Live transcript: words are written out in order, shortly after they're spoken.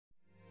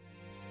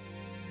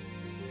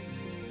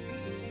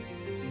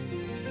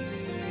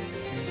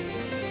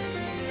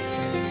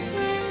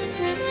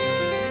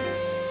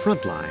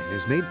Frontline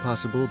is made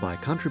possible by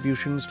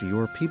contributions to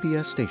your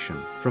PBS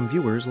station from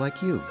viewers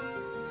like you.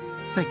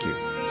 Thank you.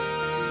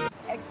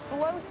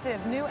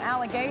 Explosive new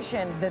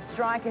allegations that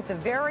strike at the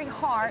very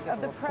heart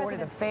of the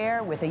president's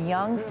affair with a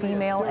young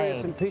female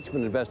aide.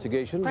 Impeachment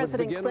investigation.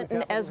 President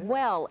Clinton, as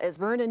well as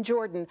Vernon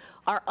Jordan,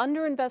 are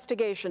under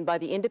investigation by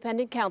the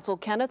independent counsel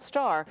Kenneth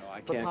Starr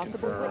for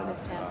possible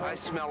witness tampering. I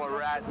smell a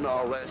rat in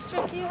all this.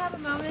 Do you have a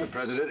moment? The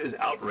president is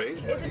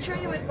outraged. Is it true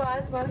you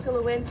advised Monica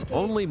Lewinsky?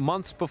 Only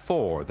months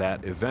before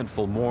that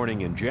eventful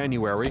morning in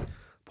January,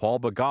 Paul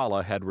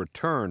Begala had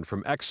returned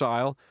from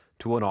exile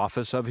to an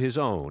office of his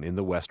own in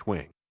the West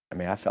Wing. I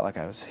mean, I felt like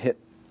I was hit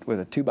with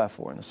a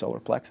 2x4 in the solar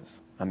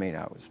plexus. I mean,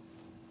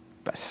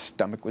 my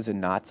stomach was in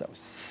knots. I was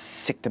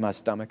sick to my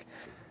stomach.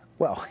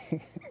 Well, I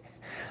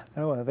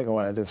don't think I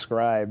want to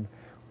describe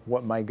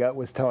what my gut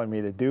was telling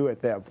me to do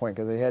at that point,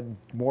 because it had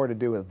more to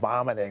do with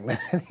vomiting than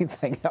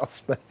anything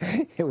else. But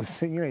it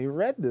was, you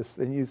read this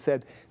and you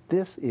said,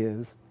 this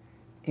is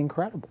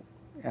incredible.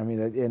 I mean,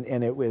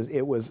 and it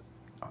was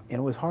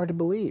hard to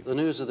believe. The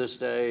news of this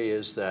day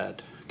is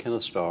that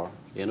Kenneth Starr,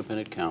 the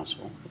independent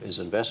counsel, is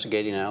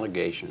investigating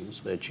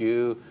allegations that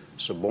you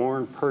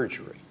suborned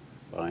perjury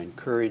by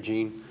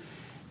encouraging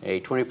a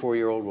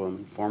 24-year-old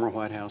woman, former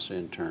White House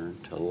intern,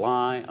 to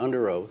lie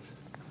under oath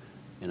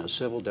in a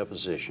civil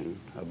deposition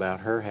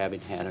about her having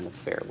had an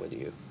affair with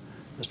you.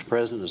 Mr.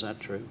 President, is that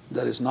true?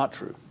 That is not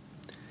true.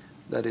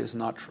 That is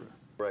not true.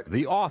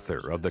 The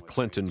author of the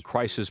Clinton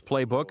Crisis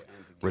Playbook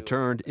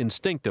returned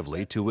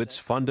instinctively to its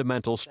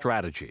fundamental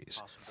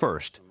strategies.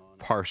 First,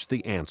 parse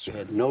the answer. You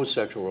had no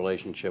sexual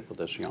relationship with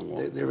this young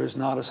woman. There is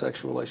not a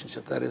sexual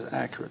relationship. That is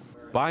accurate.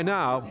 By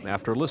now,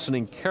 after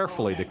listening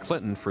carefully to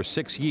Clinton for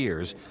 6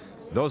 years,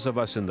 those of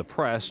us in the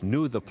press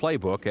knew the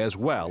playbook as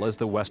well as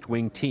the West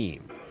Wing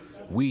team.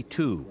 We,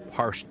 too,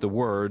 parsed the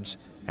words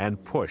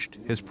and pushed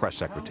his press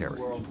secretary.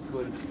 How in the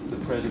world could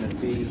the president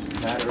be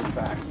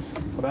matter-of-fact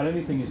about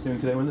anything he's doing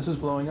today when this is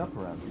blowing up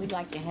around him? We'd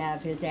like to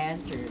have his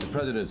answers. The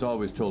president's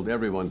always told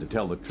everyone to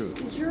tell the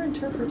truth. Is your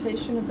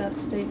interpretation of that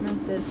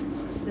statement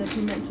that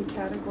he meant to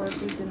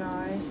categorically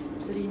deny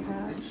that he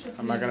had?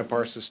 I'm not going to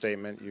parse the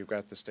statement. You've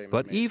got the statement.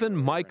 But even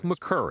Mike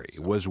McCurry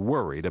was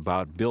worried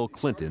about Bill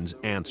Clinton's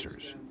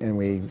answers. And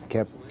we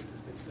kept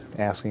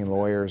asking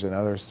lawyers and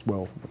others,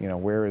 well,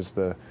 where is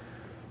the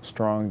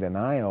strong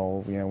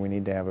denial? We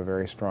need to have a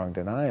very strong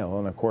denial.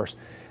 And of course,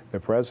 the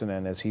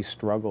president, as he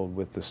struggled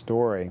with the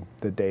story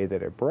the day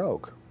that it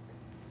broke,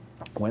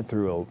 went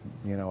through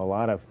a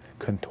lot of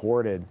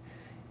contorted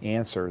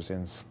answers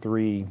in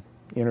 3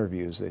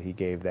 interviews that he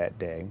gave that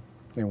day,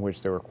 in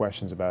which there were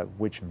questions about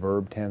which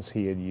verb tense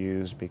he had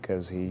used,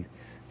 because he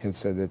had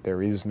said that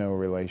there is no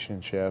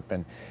relationship.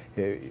 And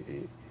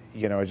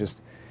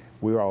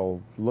we were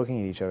all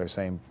looking at each other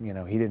saying,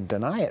 he didn't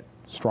deny it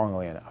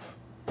strongly enough.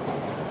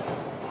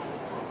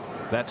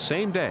 That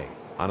same day,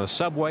 on a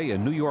subway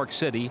in New York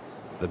City,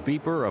 the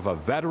beeper of a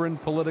veteran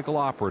political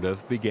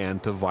operative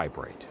began to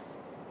vibrate.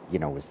 It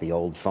was the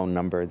old phone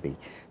number, the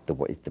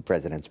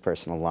president's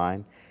personal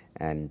line,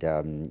 and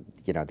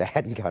that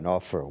hadn't gone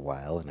off for a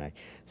while, and I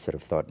sort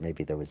of thought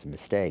maybe there was a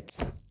mistake.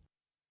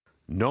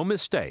 No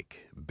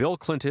mistake. Bill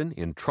Clinton,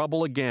 in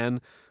trouble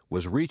again,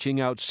 was reaching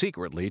out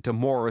secretly to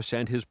Morris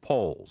and his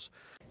Poles.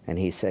 And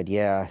he said,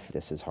 yeah,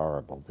 this is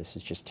horrible. This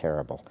is just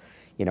terrible.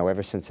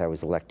 Ever since I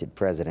was elected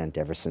president,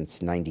 ever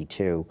since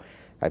 '92,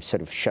 I've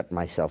sort of shut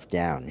myself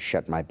down,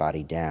 shut my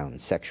body down,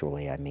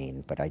 sexually, I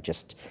mean. But I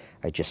just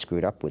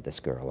screwed up with this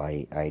girl.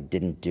 I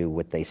didn't do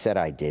what they said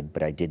I did,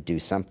 but I did do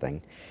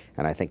something.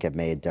 And I think I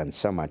may have done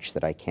so much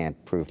that I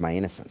can't prove my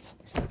innocence.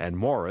 And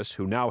Morris,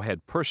 who now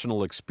had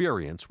personal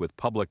experience with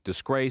public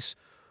disgrace,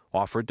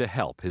 offered to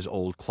help his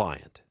old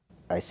client.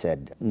 I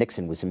said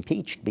Nixon was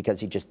impeached because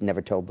he just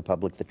never told the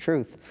public the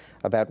truth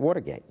about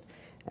Watergate.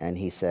 And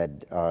he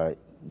said,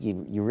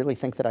 you really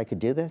think that I could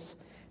do this?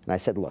 And I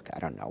said, look, I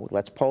don't know.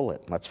 Let's poll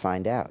it. Let's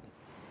find out.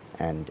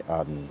 And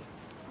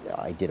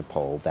I did a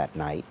poll that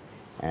night,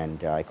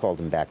 and I called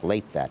him back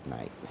late that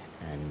night.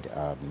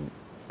 And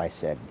I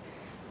said,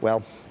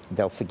 well,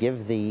 they'll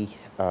forgive the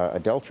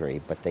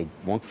adultery, but they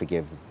won't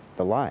forgive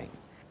the lying.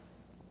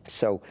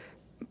 So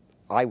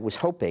I was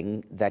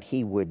hoping that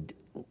he would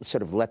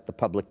sort of let the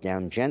public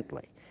down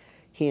gently.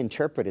 He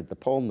interpreted the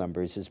poll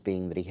numbers as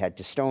being that he had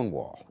to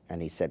stonewall.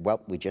 And he said,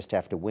 well, we just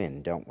have to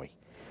win, don't we?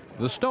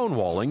 The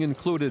stonewalling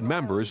included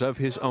members of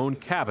his own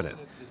cabinet,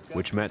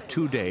 which met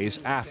 2 days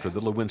after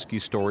the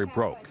Lewinsky story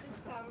broke.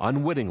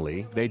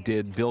 Unwittingly, they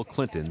did Bill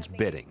Clinton's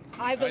bidding.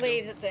 I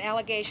believe that the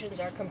allegations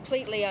are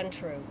completely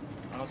untrue.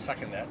 I'll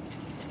second that,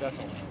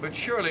 definitely. But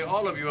surely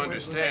all of you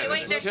understand.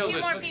 Wait, there's 2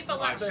 more people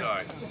left.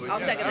 I'll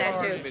second that,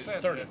 too.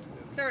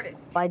 Third it.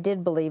 I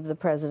did believe the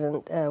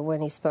president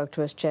when he spoke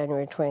to us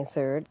January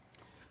 23rd.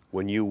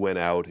 When you went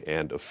out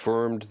and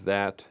affirmed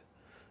that,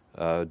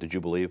 did you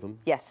believe him?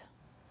 Yes.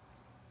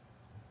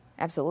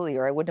 Absolutely,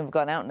 or I wouldn't have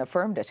gone out and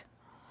affirmed it.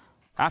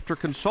 After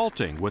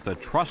consulting with a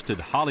trusted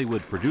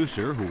Hollywood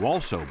producer who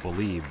also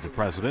believed the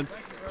president,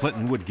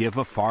 Clinton would give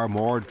a far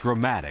more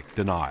dramatic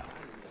denial.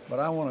 But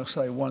I want to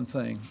say one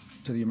thing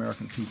to the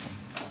American people.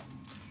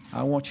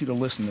 I want you to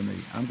listen to me.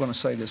 I'm going to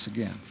say this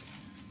again.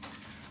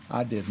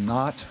 I did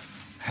not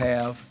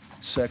have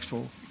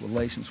sexual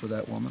relations with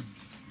that woman,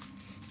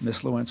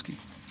 Miss Lewinsky.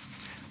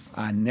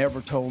 I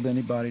never told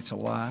anybody to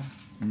lie,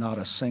 not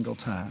a single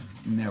time,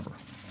 never.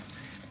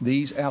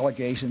 These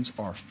allegations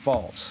are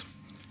false,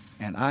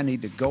 and I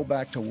need to go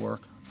back to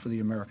work for the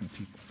American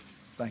people.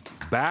 Thank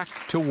you. Back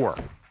to work.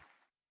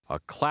 A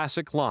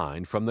classic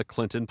line from the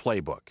Clinton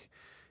playbook.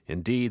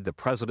 Indeed, the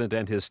president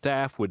and his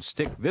staff would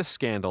stick this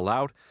scandal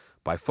out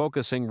by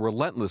focusing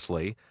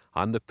relentlessly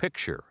on the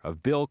picture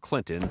of Bill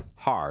Clinton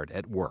hard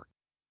at work.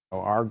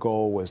 Our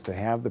goal was to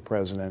have the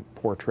president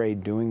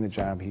portrayed doing the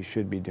job he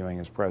should be doing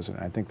as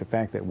president. I think the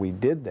fact that we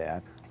did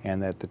that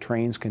and that the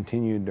trains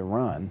continued to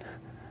run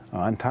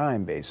on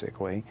time,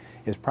 basically,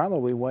 is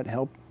probably what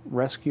helped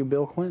rescue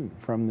Bill Clinton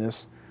from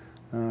this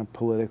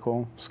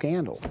political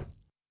scandal.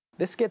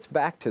 This gets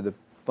back to the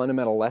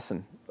fundamental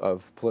lesson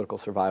of political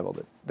survival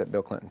that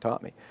Bill Clinton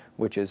taught me,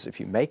 which is if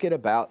you make it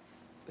about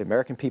the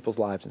American people's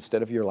lives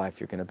instead of your life,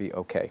 you're going to be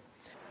okay.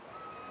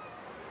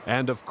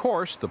 And of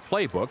course, the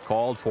playbook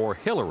called for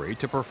Hillary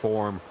to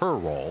perform her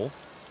role.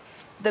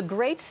 The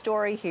great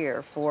story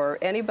here, for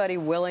anybody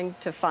willing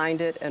to find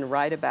it and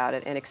write about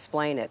it and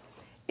explain it,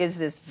 is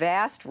this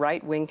vast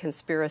right-wing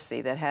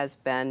conspiracy that has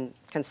been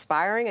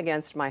conspiring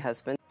against my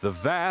husband. The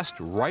vast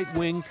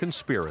right-wing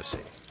conspiracy.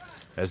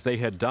 As they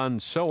had done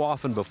so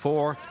often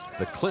before,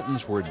 the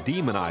Clintons were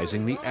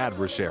demonizing the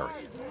adversary.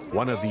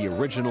 One of the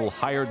original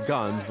hired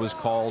guns was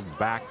called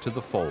back to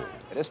the fold.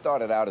 This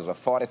started out as a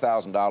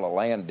 $40,000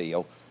 land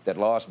deal that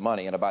lost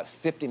money, and about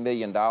 $50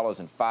 million,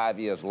 and 5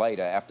 years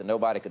later, after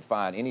nobody could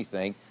find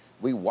anything,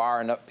 we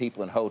wiring up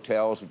people in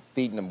hotels,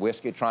 feeding them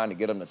whiskey, trying to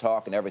get them to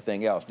talk and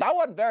everything else. I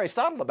wasn't very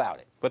subtle about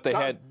it. But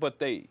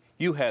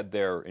you had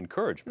their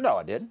encouragement. No,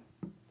 I didn't.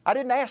 I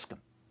didn't ask them.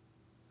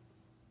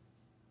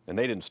 And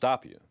they didn't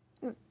stop you.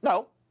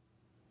 No.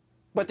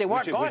 But they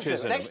weren't going to.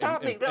 They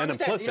stopped me. An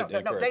implicit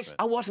encouragement.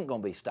 I wasn't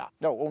going to be stopped.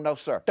 No, oh, no,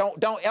 sir.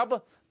 Don't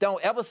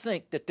ever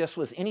think that this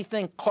was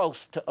anything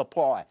close to a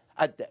ploy.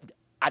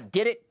 I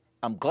did it.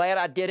 I'm glad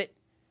I did it.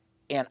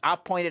 And I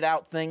pointed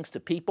out things to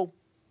people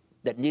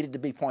that needed to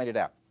be pointed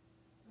out.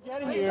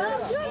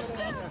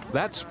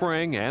 That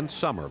spring and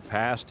summer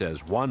passed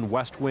as one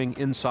West Wing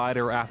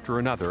insider after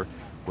another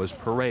was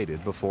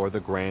paraded before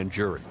the grand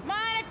jury.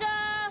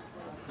 Monica!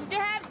 Did you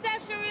have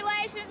sexual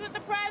relations with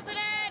the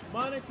president?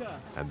 Monica!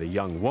 And the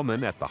young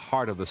woman at the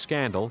heart of the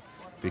scandal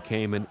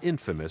became an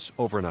infamous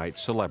overnight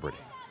celebrity.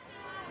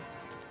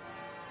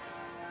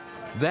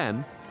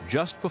 Then,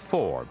 just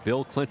before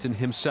Bill Clinton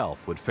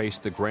himself would face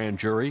the grand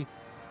jury,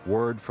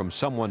 word from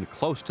someone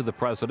close to the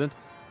president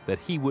that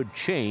he would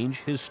change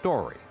his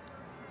story.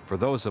 For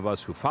those of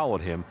us who followed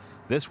him,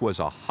 this was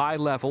a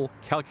high-level,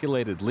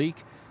 calculated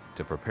leak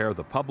to prepare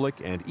the public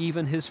and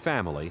even his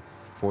family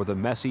for the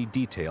messy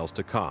details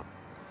to come.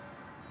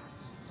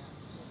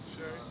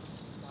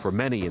 For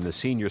many in the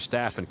senior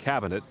staff and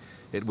cabinet,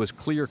 it was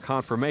clear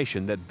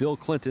confirmation that Bill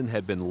Clinton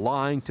had been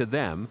lying to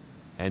them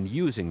and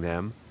using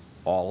them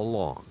all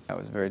along. I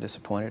was very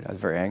disappointed. I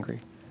was very angry.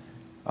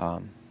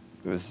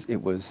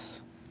 It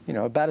was, you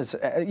know, about as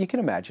you can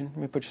imagine. I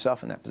mean, put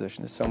yourself in that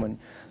position as someone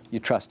you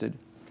trusted,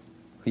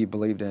 who you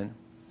believed in,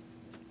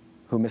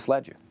 who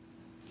misled you,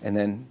 and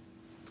then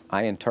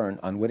I, in turn,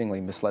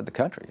 unwittingly misled the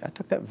country. I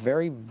took that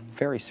very,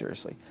 very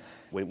seriously.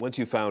 Once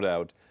you found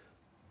out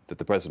that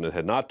the president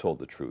had not told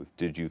the truth,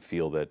 did you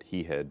feel that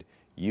he had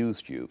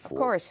used you for? Of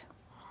course.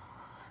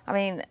 I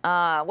mean,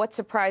 what's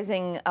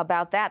surprising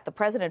about that? The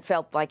president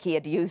felt like he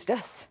had used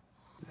us.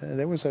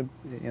 There was a,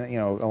 you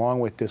know, along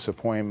with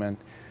disappointment,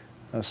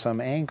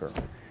 some anger.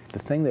 The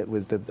thing that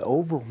was the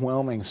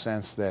overwhelming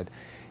sense that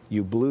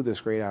you blew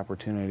this great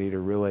opportunity to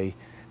really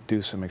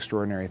do some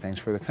extraordinary things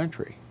for the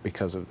country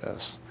because of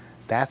this.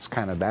 That's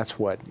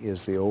what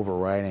is the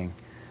overriding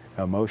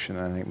emotion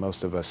that I think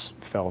most of us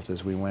felt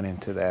as we went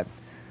into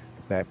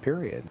that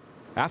period.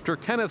 After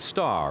Kenneth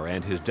Starr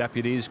and his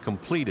deputies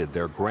completed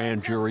their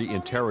grand jury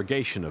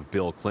interrogation of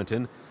Bill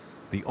Clinton,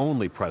 the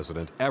only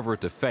president ever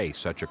to face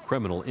such a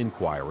criminal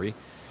inquiry,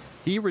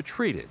 he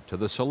retreated to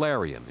the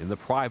solarium in the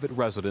private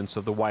residence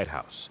of the White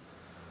House.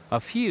 A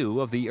few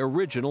of the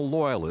original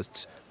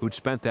loyalists who'd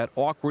spent that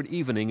awkward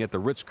evening at the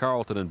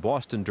Ritz-Carlton in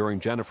Boston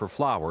during Jennifer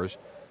Flowers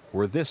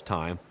were this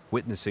time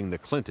witnessing the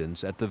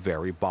Clintons at the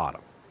very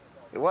bottom.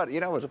 It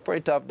was a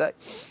pretty tough day.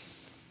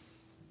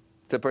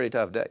 It's a pretty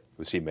tough day.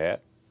 Was he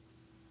mad?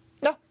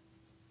 No.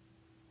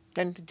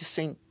 And he just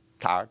seemed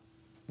tired.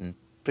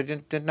 But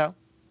didn't know.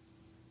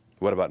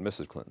 What about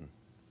Mrs. Clinton?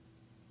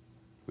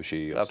 Was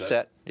she upset?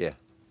 Upset? Yeah.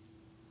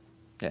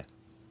 Yeah,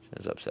 she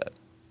was upset.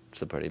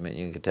 I mean,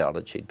 you could tell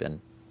that she'd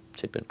been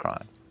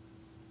crying.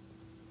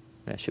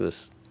 Yeah, she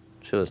was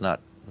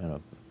not,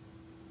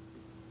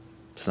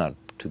 it's not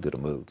too good a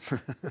mood.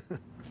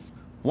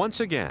 Once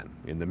again,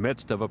 in the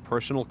midst of a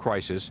personal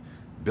crisis,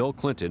 Bill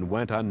Clinton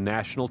went on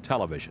national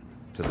television.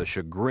 To the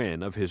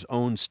chagrin of his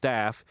own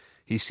staff,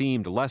 he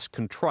seemed less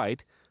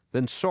contrite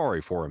than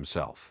sorry for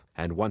himself.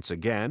 And once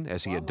again,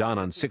 as he had done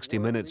on 60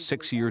 Minutes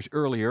 6 years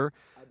earlier,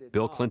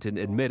 Bill Clinton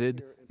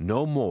admitted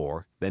no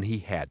more than he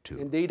had to.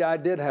 Indeed, I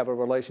did have a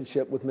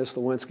relationship with Miss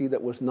Lewinsky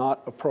that was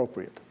not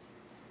appropriate.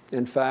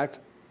 In fact,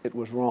 it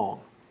was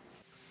wrong.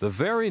 The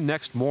very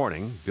next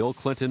morning, Bill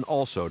Clinton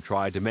also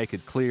tried to make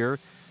it clear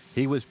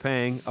he was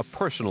paying a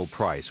personal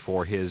price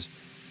for his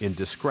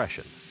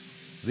indiscretion.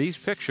 These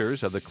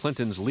pictures of the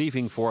Clintons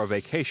leaving for a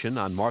vacation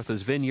on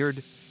Martha's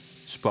Vineyard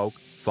spoke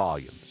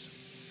volumes.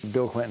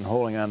 Bill Clinton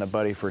holding on to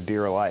Buddy for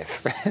dear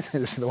life. This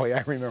is the way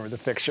I remember the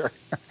picture.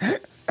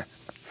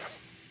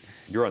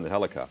 You're on the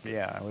helicopter.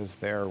 Yeah, I was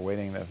there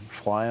waiting to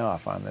fly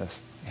off on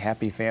this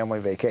happy family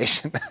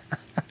vacation.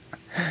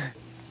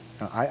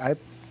 I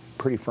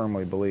pretty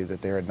firmly believe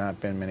that there had not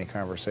been many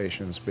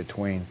conversations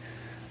between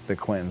the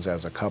Clintons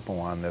as a couple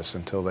on this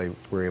until they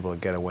were able to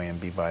get away and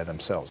be by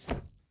themselves.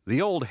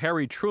 The old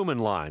Harry Truman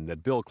line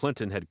that Bill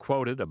Clinton had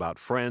quoted about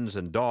friends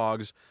and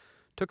dogs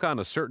took on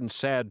a certain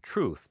sad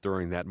truth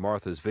during that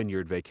Martha's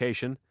Vineyard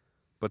vacation,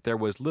 but there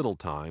was little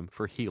time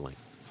for healing.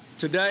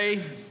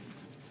 Today,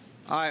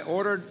 I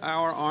ordered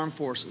our armed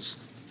forces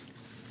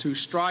to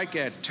strike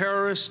at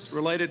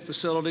terrorist-related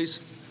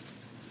facilities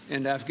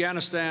in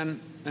Afghanistan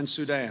and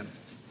Sudan.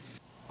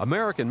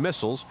 American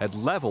missiles had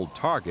leveled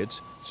targets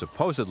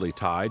supposedly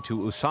tied to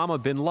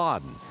Osama bin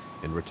Laden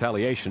in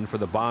retaliation for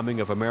the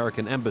bombing of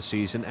American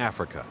embassies in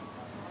Africa.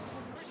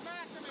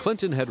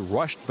 Clinton had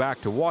rushed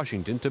back to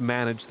Washington to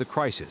manage the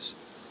crisis,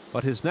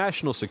 but his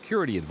national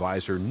security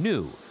advisor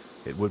knew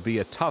it would be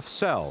a tough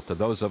sell to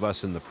those of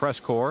us in the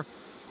press corps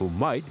who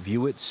might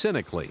view it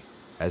cynically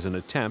as an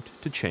attempt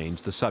to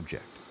change the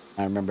subject.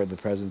 I remember the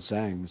president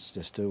saying, let's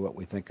just do what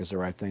we think is the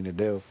right thing to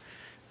do.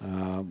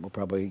 We'll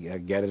probably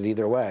get it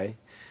either way.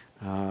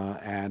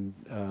 I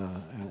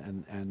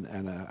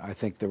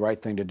think the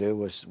right thing to do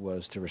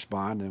was to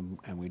respond,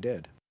 and we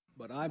did.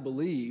 But I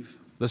believe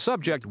the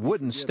subject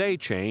wouldn't stay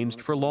changed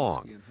for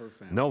long.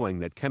 Knowing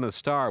that Kenneth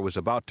Starr was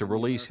about to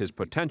release his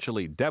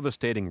potentially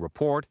devastating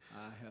report,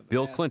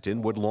 Bill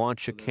Clinton would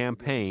launch a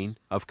campaign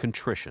of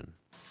contrition.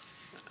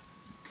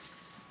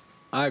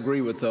 I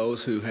agree with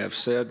those who have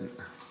said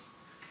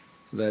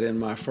that in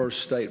my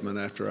first statement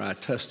after I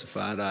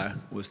testified, I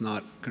was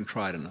not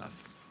contrite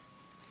enough.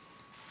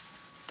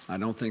 I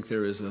don't think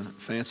there is a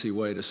fancy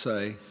way to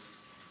say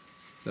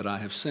that I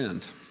have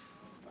sinned.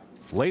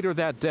 Later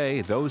that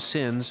day, those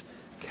sins,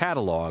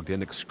 cataloged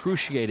in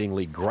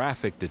excruciatingly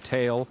graphic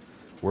detail,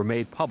 were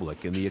made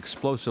public in the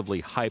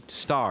explosively hyped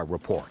Starr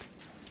report.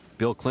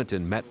 Bill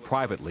Clinton met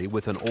privately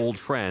with an old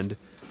friend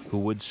who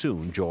would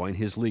soon join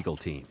his legal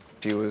team.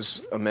 He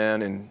was a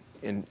man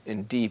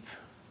in deep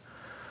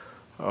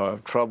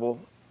trouble,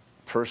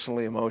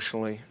 personally,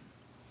 emotionally,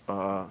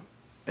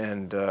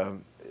 and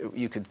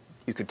you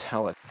could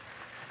tell it.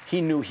 He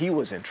knew he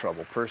was in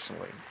trouble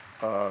personally.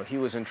 He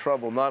was in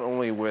trouble not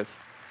only with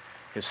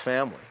his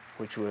family,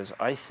 which was,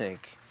 I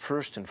think,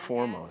 first and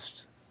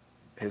foremost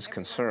his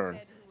concern.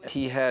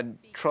 He had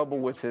trouble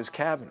with his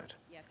cabinet.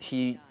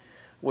 He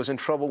was in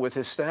trouble with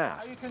his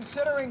staff. Are you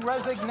considering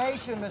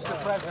resignation,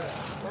 Mr. President?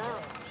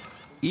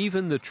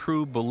 Even the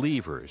true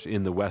believers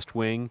in the West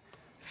Wing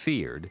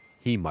feared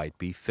he might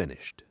be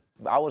finished.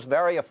 I was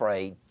very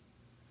afraid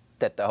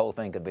that the whole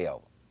thing could be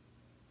over,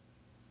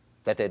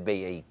 that there'd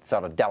be a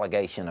sort of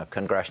delegation of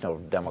congressional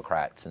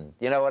Democrats, and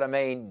you know what I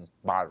mean?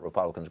 Moderate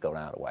Republicans go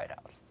down to the White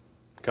House.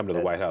 Come to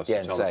the White House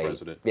and tell the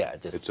president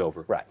it's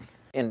over. Right.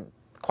 And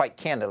quite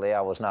candidly,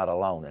 I was not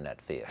alone in that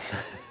fear.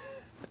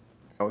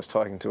 I was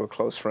talking to a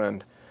close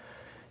friend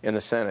in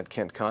the Senate,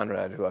 Kent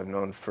Conrad, who I've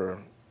known for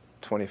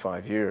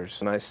 25 years,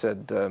 and I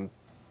said,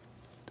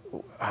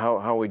 how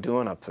are we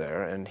doing up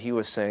there? And he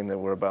was saying that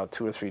we're about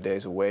 2 or 3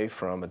 days away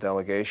from a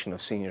delegation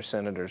of senior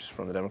senators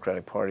from the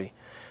Democratic Party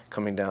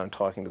coming down and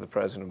talking to the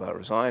president about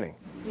resigning.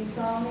 Do you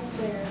solemnly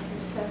swear that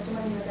the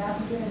testimony you're about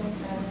to give in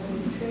this matter will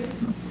be the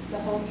truth, the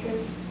whole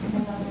truth,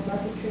 and nothing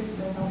but the truth,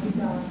 so help you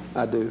God?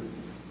 I do.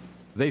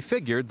 They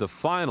figured the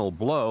final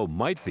blow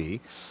might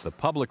be the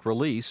public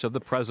release of the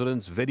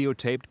president's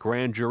videotaped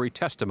grand jury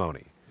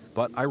testimony.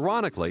 But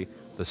ironically,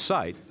 the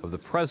sight of the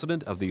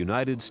President of the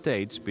United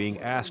States being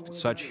asked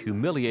such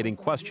humiliating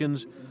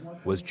questions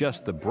was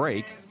just the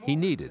break he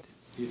needed.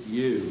 If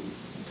you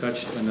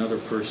touched another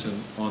person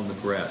on the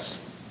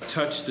breast,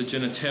 touched the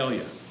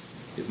genitalia,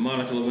 if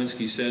Monica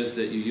Lewinsky says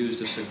that you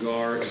used a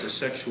cigar as a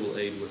sexual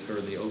aid with her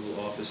in the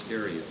Oval Office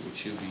area,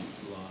 would you be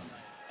lying?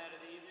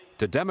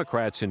 To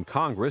Democrats in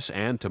Congress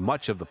and to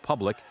much of the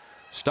public,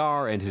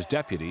 Starr and his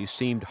deputies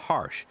seemed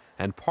harsh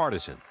and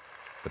partisan.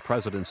 The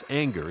president's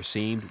anger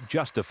seemed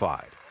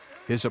justified.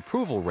 His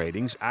approval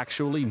ratings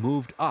actually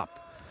moved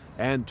up.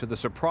 And to the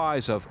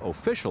surprise of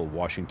official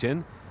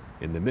Washington,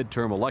 in the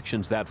midterm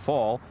elections that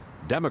fall,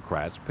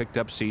 Democrats picked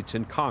up seats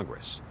in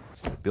Congress.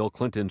 Bill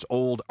Clinton's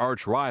old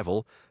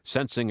arch-rival,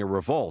 sensing a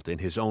revolt in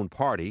his own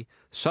party,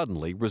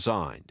 suddenly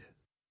resigned.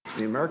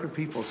 The American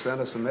people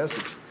sent us a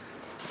message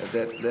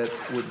that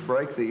would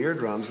break the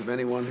eardrums of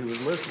anyone who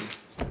was listening.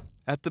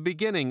 At the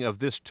beginning of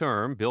this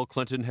term, Bill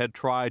Clinton had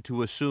tried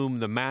to assume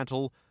the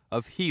mantle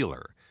of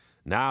healer.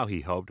 Now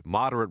he hoped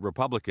moderate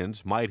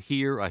Republicans might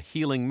hear a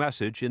healing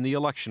message in the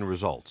election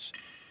results.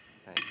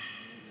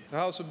 The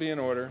House will be in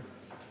order.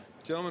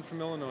 Gentleman from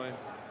Illinois.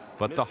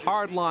 But the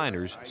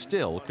hardliners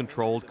still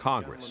controlled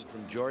Congress.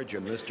 From Georgia,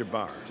 Mr.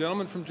 Barr.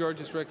 Gentleman from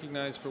Georgia is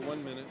recognized for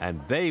 1 minute.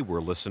 And they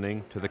were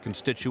listening to the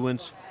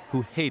constituents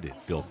who hated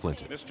Bill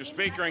Clinton. Mr.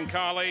 Speaker and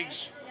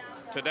colleagues,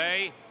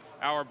 today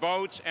our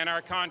votes and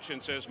our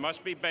consciences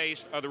must be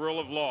based on the rule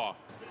of law.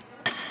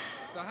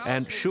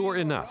 And sure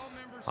enough,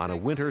 on a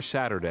winter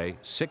Saturday,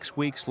 6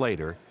 weeks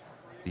later,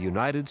 the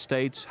United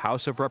States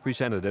House of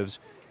Representatives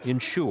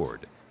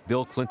ensured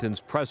Bill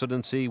Clinton's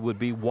presidency would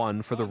be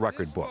won for the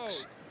record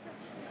books.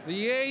 The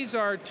yeas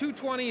are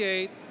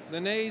 228, the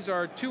nays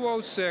are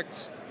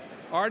 206.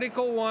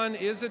 Article 1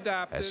 is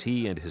adopted. As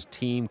he and his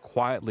team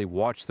quietly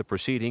watched the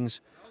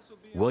proceedings,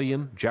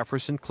 William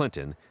Jefferson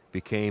Clinton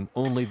became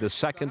only the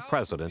second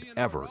president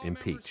ever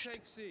impeached.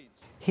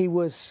 He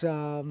was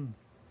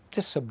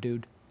just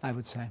subdued, I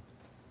would say.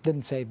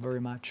 Didn't say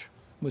very much.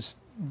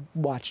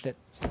 Watched it.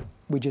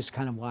 We just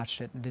kind of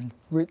watched it. And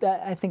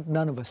I think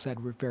none of us said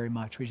very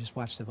much. We just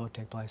watched the vote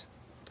take place.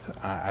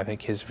 I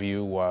think his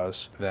view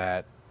was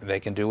that they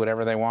can do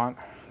whatever they want.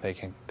 They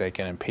can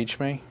impeach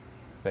me.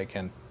 They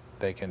can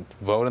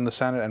vote in the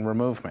Senate and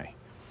remove me.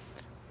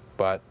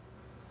 But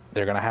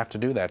they're going to have to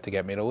do that to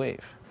get me to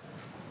leave.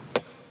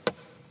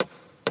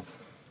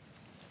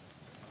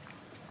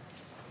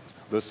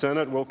 The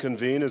Senate will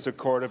convene as a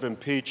court of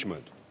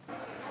impeachment.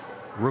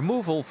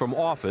 Removal from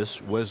office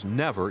was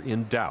never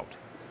in doubt.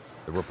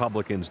 The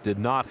Republicans did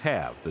not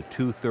have the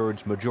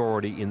 2/3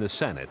 majority in the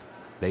Senate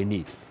they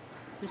needed.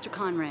 Mr.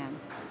 Conrad.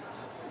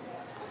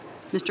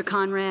 Mr.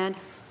 Conrad,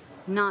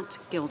 not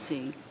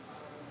guilty.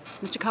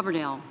 Mr.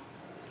 Coverdell.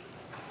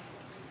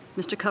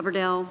 Mr.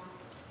 Coverdell,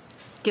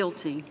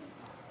 guilty.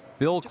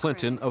 Bill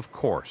Clinton, of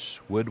course,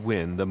 would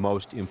win the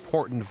most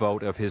important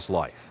vote of his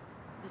life.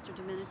 Mr.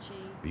 Domenici.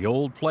 The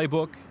old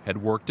playbook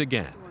had worked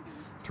again.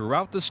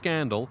 Throughout the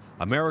scandal,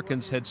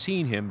 Americans had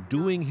seen him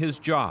doing his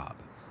job.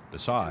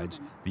 Besides,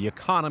 the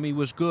economy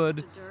was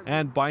good,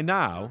 and by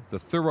now, the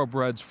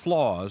thoroughbred's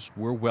flaws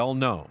were well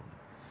known.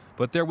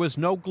 But there was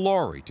no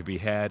glory to be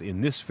had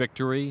in this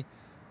victory.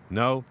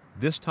 No,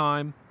 this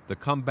time, the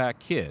comeback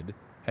kid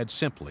had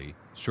simply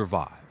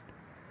survived.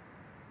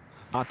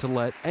 Not to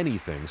let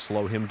anything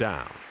slow him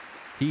down.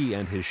 He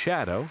and his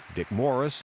shadow, Dick Morris,